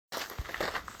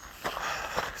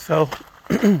So,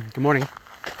 good morning.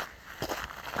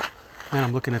 Man,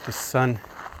 I'm looking at the sun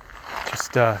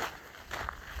just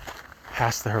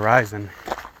past the horizon.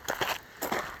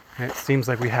 And it seems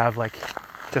like we have like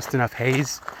just enough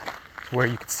haze where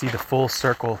you can see the full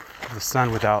circle of the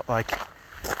sun without like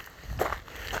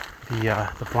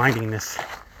the blindingness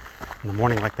in the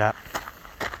morning like that.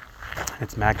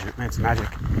 It's magic, man, it's magic.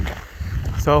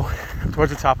 So, I'm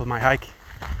towards the top of my hike,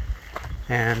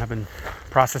 and I've been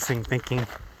processing, thinking.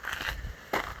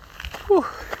 Whew.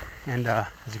 And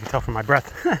as you can tell from my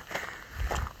breath.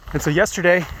 And so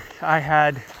yesterday I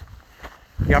had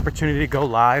the opportunity to go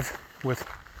live with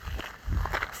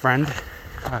a friend,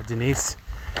 Denise,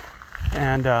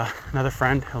 and another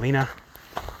friend, Helena.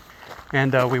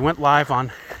 And we went live on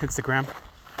Instagram.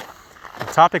 The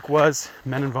topic was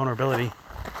men and vulnerability.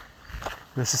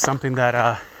 This is something that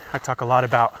I talk a lot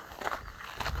about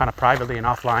kind of privately and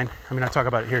offline. I mean, I talk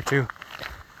about it here too,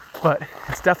 but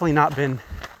it's definitely not been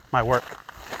my work.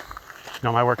 You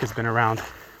know, my work has been around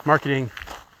marketing,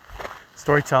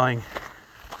 storytelling,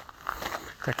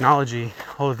 technology,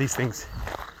 all of these things,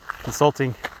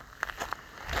 consulting.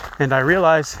 And I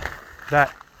realize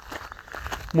that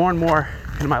more and more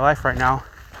in my life right now,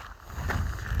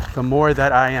 the more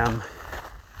that I am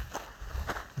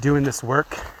doing this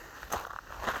work,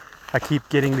 I keep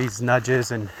getting these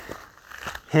nudges and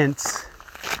hints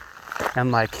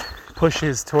and like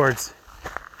pushes towards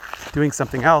doing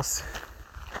something else,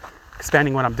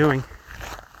 expanding what I'm doing.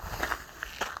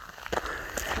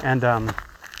 And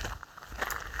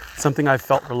something I've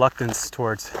felt reluctance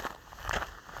towards,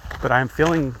 but I'm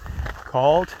feeling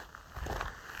called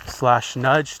 /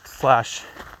 nudged /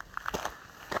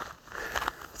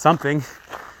 something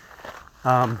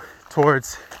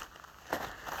towards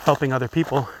helping other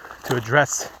people to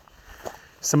address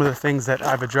some of the things that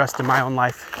I've addressed in my own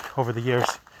life over the years.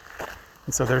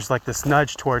 And so there's like this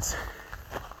nudge towards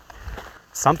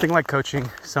something like coaching,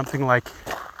 something like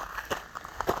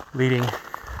leading,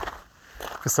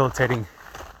 facilitating,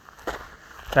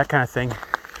 that kind of thing.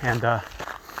 And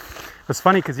it was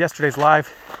funny because yesterday's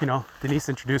live, you know, Denise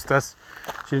introduced us.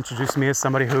 She introduced me as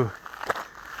somebody who,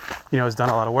 you know, has done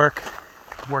a lot of work,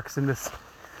 works on this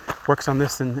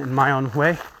in my own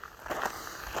way.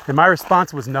 And my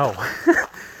response was no.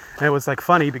 And it was like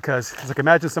funny because it's like,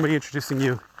 imagine somebody introducing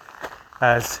you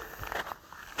as,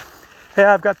 hey,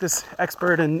 I've got this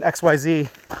expert in XYZ.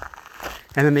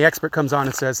 And then the expert comes on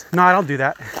and says, no, I don't do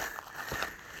that.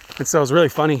 And so it was really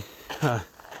funny.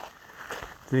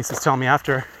 Denise was telling me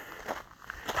after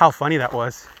how funny that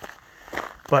was.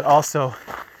 But also,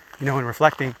 you know, in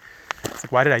reflecting, it's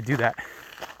like, why did I do that?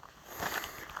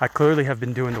 I clearly have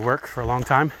been doing the work for a long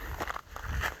time.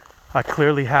 I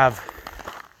clearly have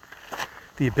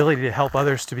the ability to help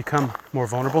others to become more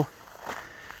vulnerable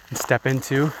and step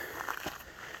into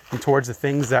and towards the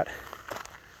things that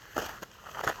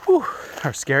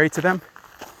are scary to them,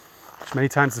 which many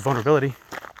times is vulnerability.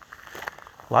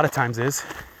 A lot of times is.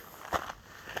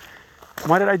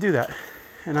 Why did I do that?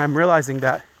 And I'm realizing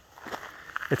that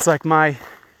it's like my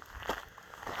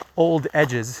old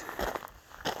edges,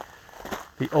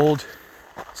 the old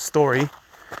story,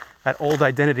 that old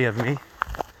identity of me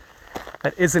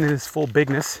that isn't in its full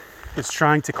bigness is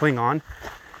trying to cling on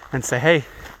and say, hey,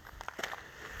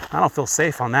 I don't feel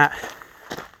safe on that,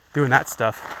 doing that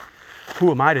stuff.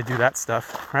 Who am I to do that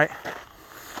stuff, right?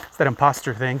 It's that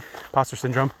imposter thing, imposter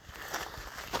syndrome,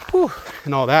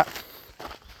 and all that.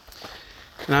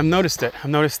 And I've noticed it. I've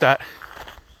noticed that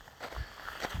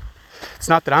it's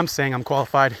not that I'm saying I'm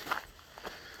qualified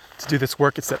to do this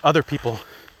work. It's that other people,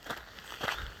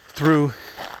 through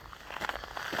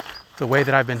the way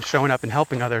that I've been showing up and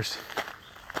helping others,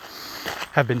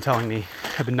 have been telling me,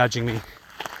 have been nudging me,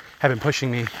 have been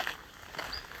pushing me.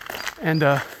 And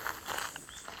my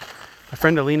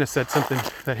friend Alina said something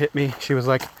that hit me. She was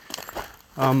like,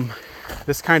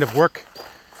 this kind of work,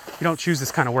 you don't choose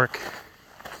this kind of work.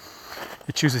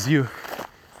 It chooses you.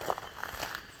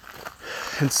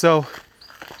 And so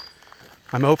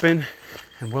I'm open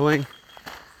and willing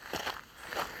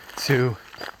to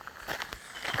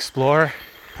explore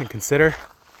and consider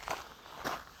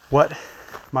what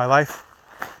my life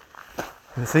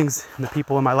and the things and the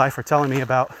people in my life are telling me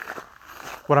about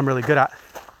what I'm really good at.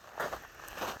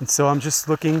 And so I'm just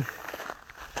looking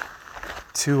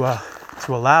to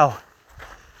allow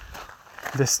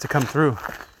this to come through.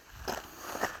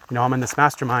 You know, I'm in this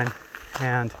mastermind,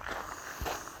 and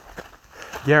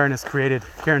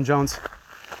Garen Jones,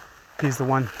 he's the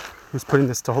one who's putting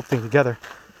this whole thing together.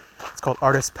 It's called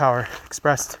Artist Power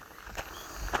Expressed.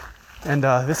 And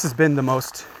this has been the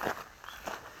most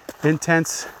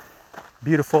intense,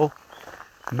 beautiful,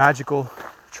 magical,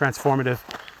 transformative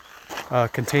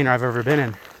container I've ever been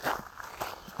in.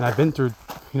 And I've been through,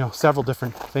 several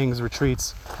different things,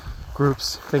 retreats,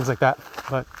 groups, things like that.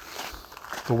 But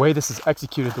the way this is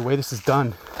executed, the way this is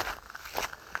done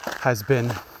has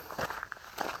been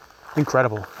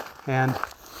incredible. And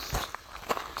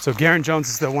so Garen Jones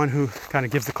is the one who kind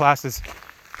of gives the classes,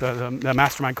 the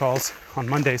mastermind calls on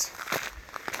Mondays.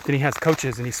 Then he has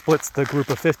coaches and he splits the group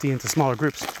of 50 into smaller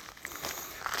groups.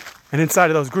 And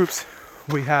inside of those groups,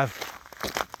 we have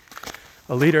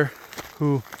a leader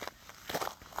who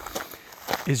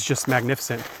is just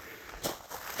magnificent.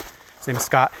 His name is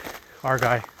Scott, our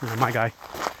guy, my guy.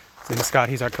 His name is Scott,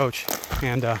 he's our coach.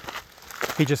 And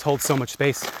he just holds so much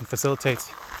space and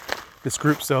facilitates this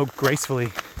group so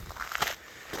gracefully.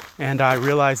 And I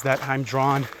realize that I'm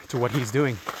drawn to what he's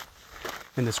doing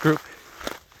in this group.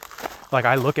 Like,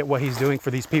 I look at what he's doing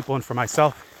for these people and for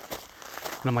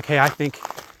myself, and I'm like, hey, I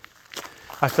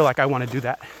feel like I want to do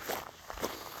that.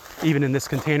 Even in this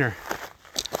container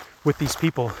with these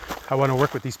people, I want to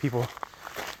work with these people.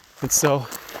 And so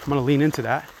I'm going to lean into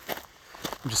that.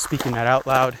 I'm just speaking that out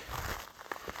loud.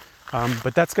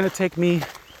 But that's going to take me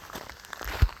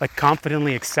like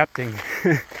confidently accepting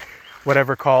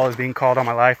whatever call is being called on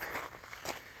my life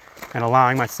and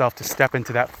allowing myself to step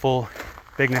into that full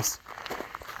bigness.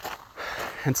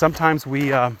 And sometimes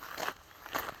we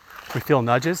feel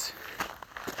nudges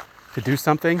to do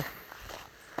something,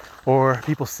 or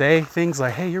people say things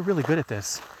like, hey, you're really good at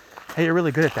this. Hey, you're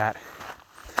really good at that.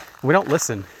 And we don't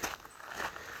listen.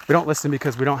 We don't listen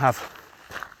because we don't have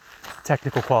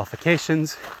technical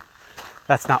qualifications.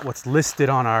 That's not what's listed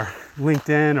on our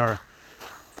LinkedIn or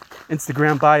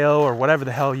Instagram bio or whatever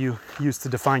the hell you use to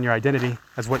define your identity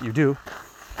as what you do.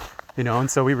 And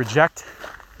so we reject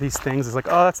these things as like,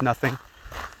 oh, that's nothing.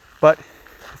 But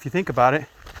if you think about it,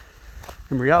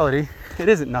 in reality, it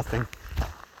isn't nothing.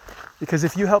 Because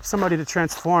if you help somebody to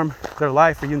transform their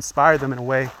life, or you inspire them in a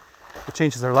way that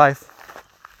changes their life,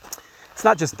 it's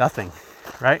not just nothing,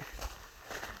 right?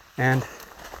 And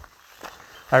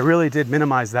I really did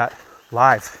minimize that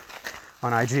live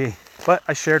on IG. But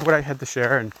I shared what I had to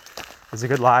share, and it was a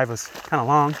good live. It was kind of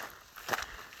long,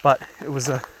 but it was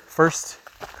a first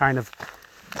kind of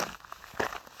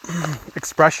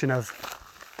expression of,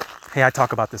 hey, I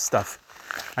talk about this stuff.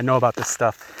 I know about this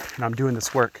stuff, and I'm doing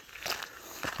this work.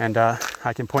 And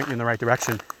I can point you in the right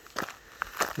direction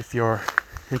if you're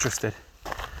interested.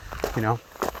 I don't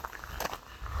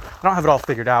have it all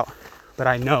figured out, but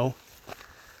I know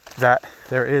that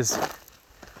there is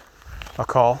a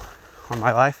call on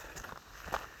my life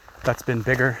that's been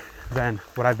bigger than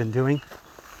what I've been doing.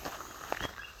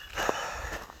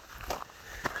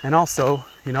 And also,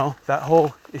 that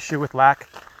whole issue with lack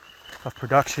of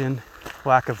production,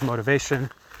 lack of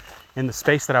motivation in the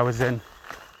space that I was in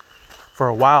for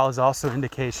a while is also an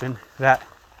indication that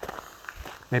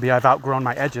maybe I've outgrown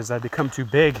my edges. I've become too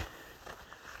big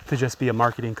to just be a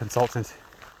marketing consultant,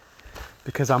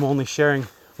 because I'm only sharing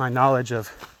my knowledge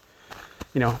of,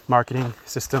 marketing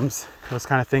systems, those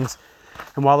kind of things.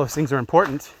 And while those things are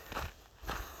important,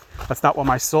 that's not what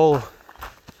my soul,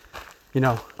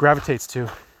 gravitates to.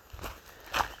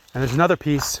 And there's another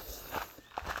piece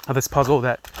of this puzzle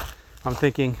that I'm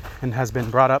thinking, and has been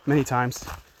brought up many times,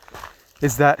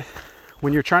 is that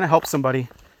when you're trying to help somebody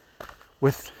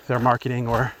with their marketing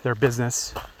or their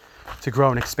business to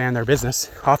grow and expand their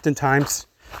business, oftentimes,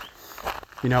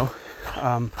 the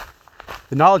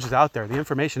knowledge is out there, the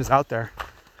information is out there.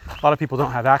 A lot of people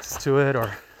don't have access to it,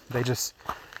 or they just,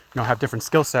 have different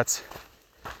skill sets.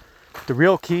 The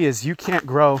real key is you can't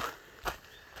grow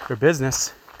your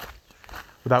business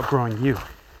without growing you.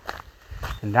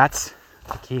 And that's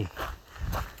the key.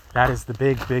 That is the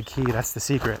big, big key. That's the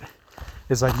secret.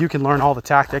 It's like you can learn all the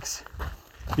tactics.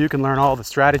 You can learn all the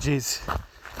strategies.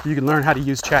 You can learn how to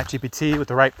use ChatGPT with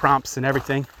the right prompts and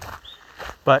everything.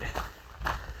 But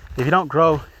if you don't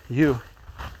grow you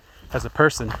as a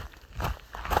person,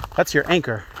 that's your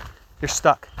anchor. You're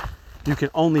stuck. You can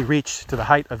only reach to the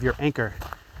height of your anchor,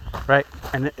 right?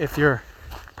 And if your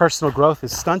personal growth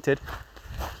is stunted,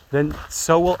 then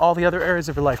so will all the other areas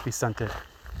of your life be stunted.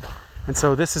 And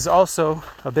so this is also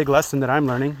a big lesson that I'm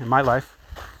learning in my life.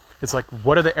 It's like,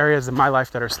 what are the areas in my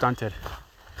life that are stunted?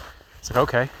 It's like,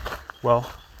 okay, well,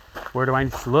 where do I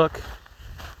need to look?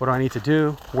 What do I need to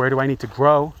do? Where do I need to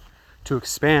grow to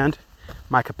expand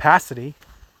my capacity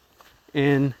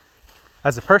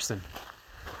as a person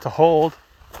to hold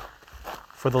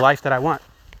for the life that I want?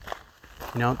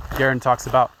 Garen talks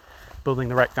about building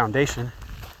the right foundation.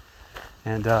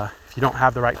 And if you don't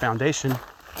have the right foundation,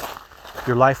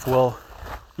 your life will,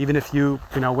 even if you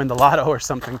win the lotto or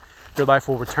something, your life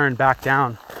will return back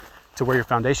down to where your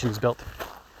foundation is built.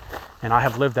 And I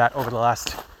have lived that over the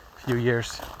last few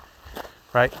years,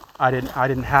 right? I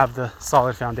didn't have the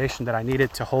solid foundation that I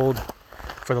needed to hold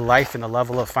for the life and the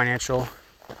level of financial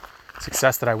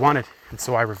success that I wanted. And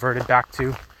so I reverted back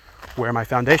to where my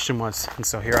foundation was. And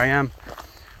so here I am,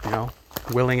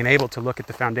 willing and able to look at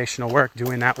the foundational work,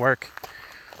 doing that work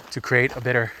to create a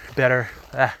better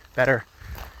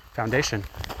foundation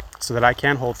so that I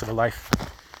can hold for the life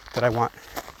that I want.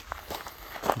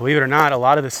 Believe it or not, a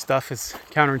lot of this stuff is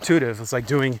counterintuitive. It's like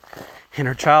doing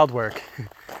inner child work,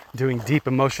 doing deep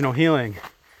emotional healing,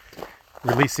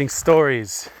 releasing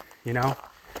stories,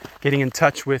 getting in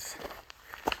touch with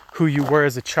who you were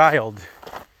as a child.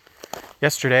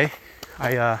 Yesterday,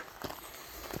 I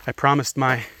promised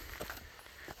my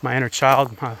inner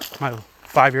child, my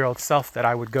 5-year-old self, that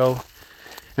I would go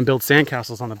and build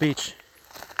sandcastles on the beach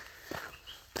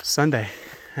Sunday.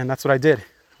 And that's what I did.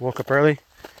 Woke up early,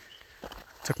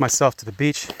 took myself to the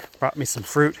beach, brought me some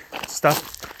fruit,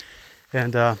 stuff,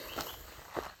 and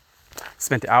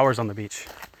spent hours on the beach,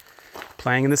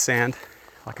 playing in the sand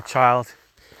like a child,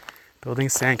 building a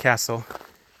sandcastle,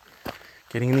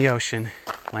 getting in the ocean,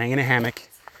 laying in a hammock,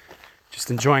 just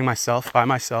enjoying myself by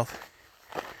myself.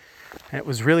 And it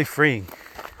was really freeing.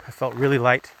 I felt really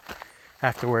light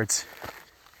afterwards.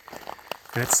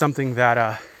 And it's something that,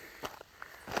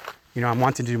 I'm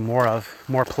wanting to do more of,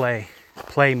 more play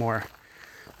more,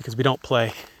 because we don't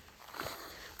play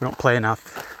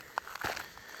enough.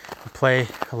 Play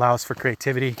allows for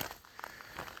creativity,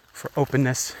 for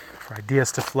openness, for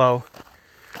ideas to flow,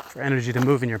 for energy to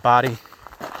move in your body.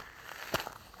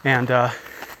 And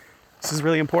this is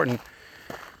really important.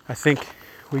 I think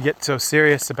we get so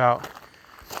serious about,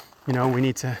 we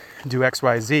need to do X,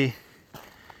 Y, Z,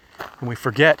 and we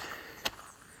forget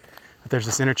that there's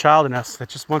this inner child in us that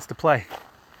just wants to play.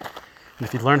 And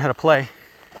if you learn how to play,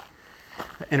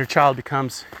 the inner child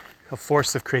becomes a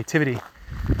force of creativity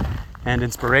and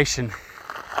inspiration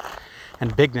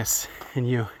and bigness in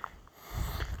you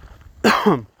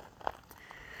that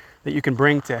you can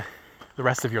bring to the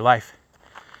rest of your life,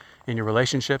 in your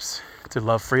relationships, to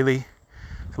love freely,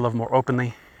 to love more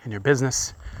openly, in your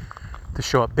business, to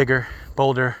show up bigger,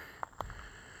 bolder,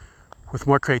 with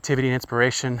more creativity and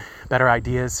inspiration, better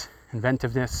ideas,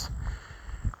 inventiveness,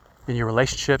 in your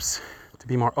relationships, to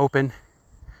be more open.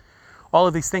 All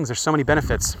of these things, there's so many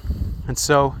benefits. And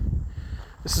so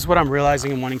this is what I'm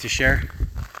realizing and wanting to share.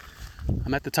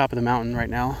 I'm at the top of the mountain right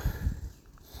now,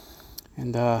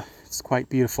 and it's quite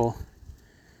beautiful.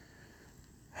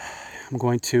 I'm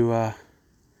going to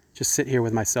just sit here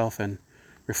with myself and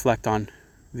reflect on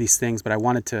these things, but I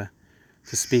wanted to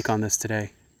speak on this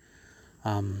today.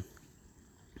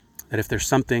 That if there's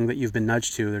something that you've been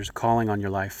nudged to, there's a calling on your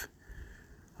life,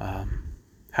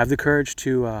 have the courage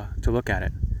to look at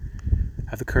it.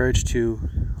 Have the courage to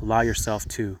allow yourself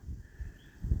to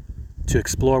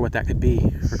explore what that could be,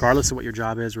 regardless of what your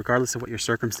job is, regardless of what your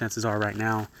circumstances are right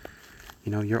now.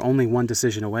 You're only one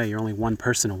decision away, you're only one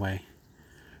person away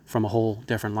from a whole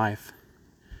different life.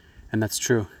 And that's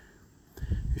true.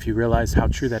 If you realize how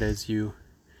true that is, you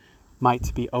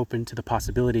might be open to the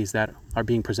possibilities that are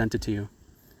being presented to you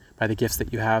by the gifts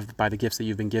that you have, by the gifts that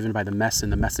you've been given, by the mess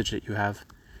and the message that you have.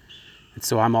 And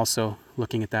so I'm also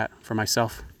looking at that for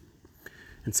myself.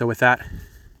 And so with that,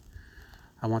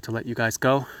 I want to let you guys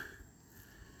go.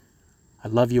 I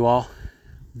love you all.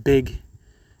 Big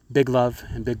love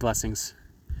and big blessings.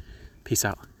 Peace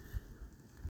out.